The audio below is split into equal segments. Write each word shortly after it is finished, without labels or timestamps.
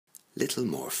Little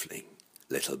Morphling,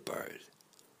 little bird,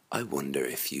 I wonder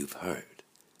if you've heard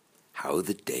how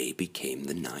the day became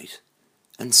the night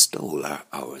and stole our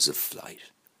hours of flight.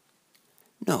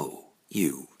 No,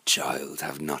 you, child,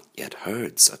 have not yet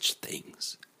heard such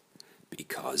things,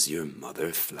 because your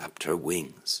mother flapped her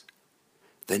wings,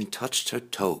 then touched her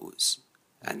toes,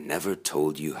 and never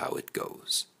told you how it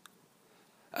goes.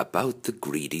 About the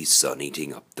greedy sun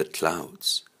eating up the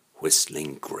clouds,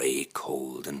 whistling grey,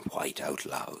 cold, and white out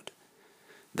loud.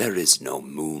 There is no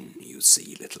moon, you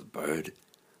see, little bird,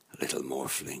 little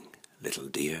Morphling, little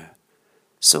dear.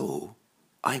 So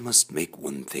I must make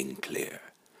one thing clear,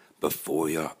 before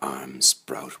your arms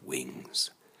sprout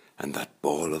wings, and that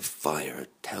ball of fire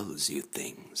tells you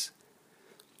things.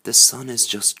 The sun is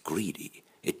just greedy,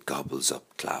 it gobbles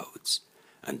up clouds,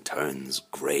 and turns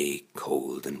grey,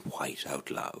 cold, and white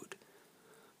out loud.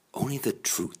 Only the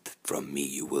truth from me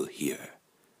you will hear.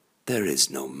 There is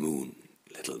no moon,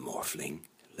 little Morphling,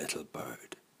 little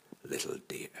bird, little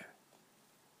dear.